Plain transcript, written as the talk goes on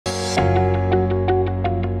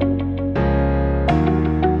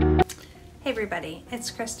everybody, it's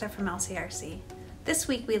Krista from LCRC. This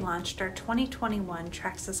week we launched our 2021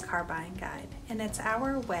 Traxxas Car Buying Guide, and it's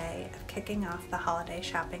our way of kicking off the holiday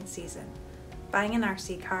shopping season. Buying an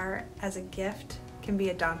RC car as a gift can be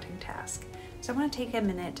a daunting task, so I want to take a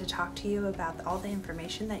minute to talk to you about all the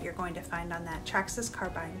information that you're going to find on that Traxxas Car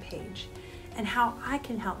Buying page and how I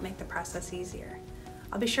can help make the process easier.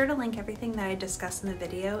 I'll be sure to link everything that I discussed in the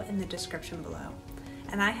video in the description below.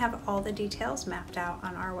 And I have all the details mapped out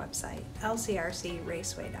on our website,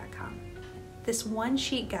 LCRCRaceway.com. This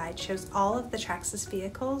one-sheet guide shows all of the Traxxas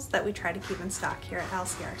vehicles that we try to keep in stock here at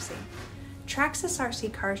LCRC. Traxxas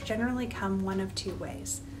RC Cars generally come one of two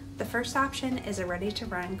ways. The first option is a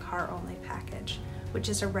ready-to-run car-only package, which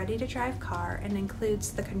is a ready-to-drive car and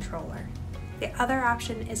includes the controller. The other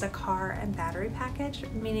option is a car and battery package,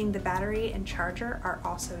 meaning the battery and charger are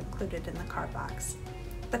also included in the car box.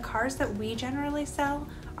 The cars that we generally sell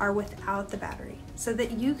are without the battery, so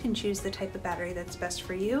that you can choose the type of battery that's best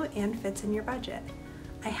for you and fits in your budget.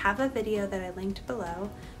 I have a video that I linked below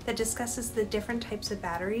that discusses the different types of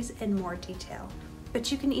batteries in more detail, but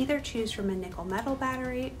you can either choose from a nickel metal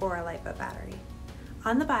battery or a Lipo battery.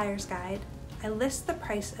 On the buyer's guide, I list the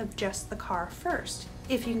price of just the car first,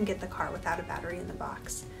 if you can get the car without a battery in the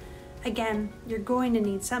box. Again, you're going to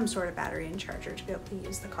need some sort of battery and charger to be able to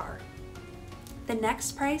use the car. The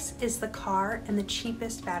next price is the car and the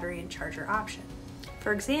cheapest battery and charger option.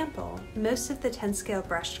 For example, most of the 10 scale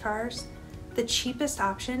brushed cars, the cheapest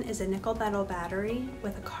option is a nickel metal battery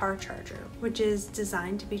with a car charger, which is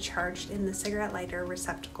designed to be charged in the cigarette lighter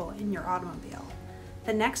receptacle in your automobile.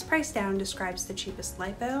 The next price down describes the cheapest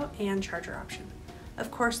Lipo and charger option.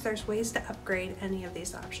 Of course, there's ways to upgrade any of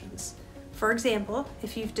these options. For example,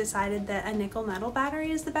 if you've decided that a nickel metal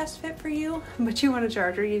battery is the best fit for you, but you want a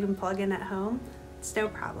charger you can plug in at home, it's no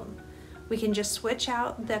problem. We can just switch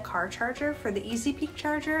out the car charger for the Easy Peak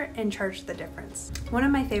charger and charge the difference. One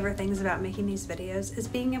of my favorite things about making these videos is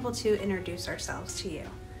being able to introduce ourselves to you.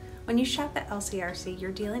 When you shop at LCRC,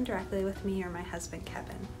 you're dealing directly with me or my husband,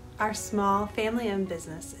 Kevin. Our small, family-owned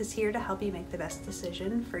business is here to help you make the best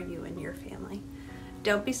decision for you and your family.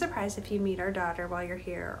 Don't be surprised if you meet our daughter while you're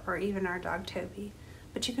here, or even our dog Toby,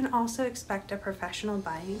 but you can also expect a professional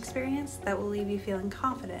buying experience that will leave you feeling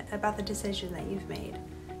confident about the decision that you've made.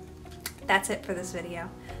 That's it for this video.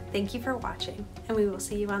 Thank you for watching, and we will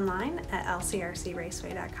see you online at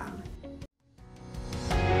LCRCRaceway.com.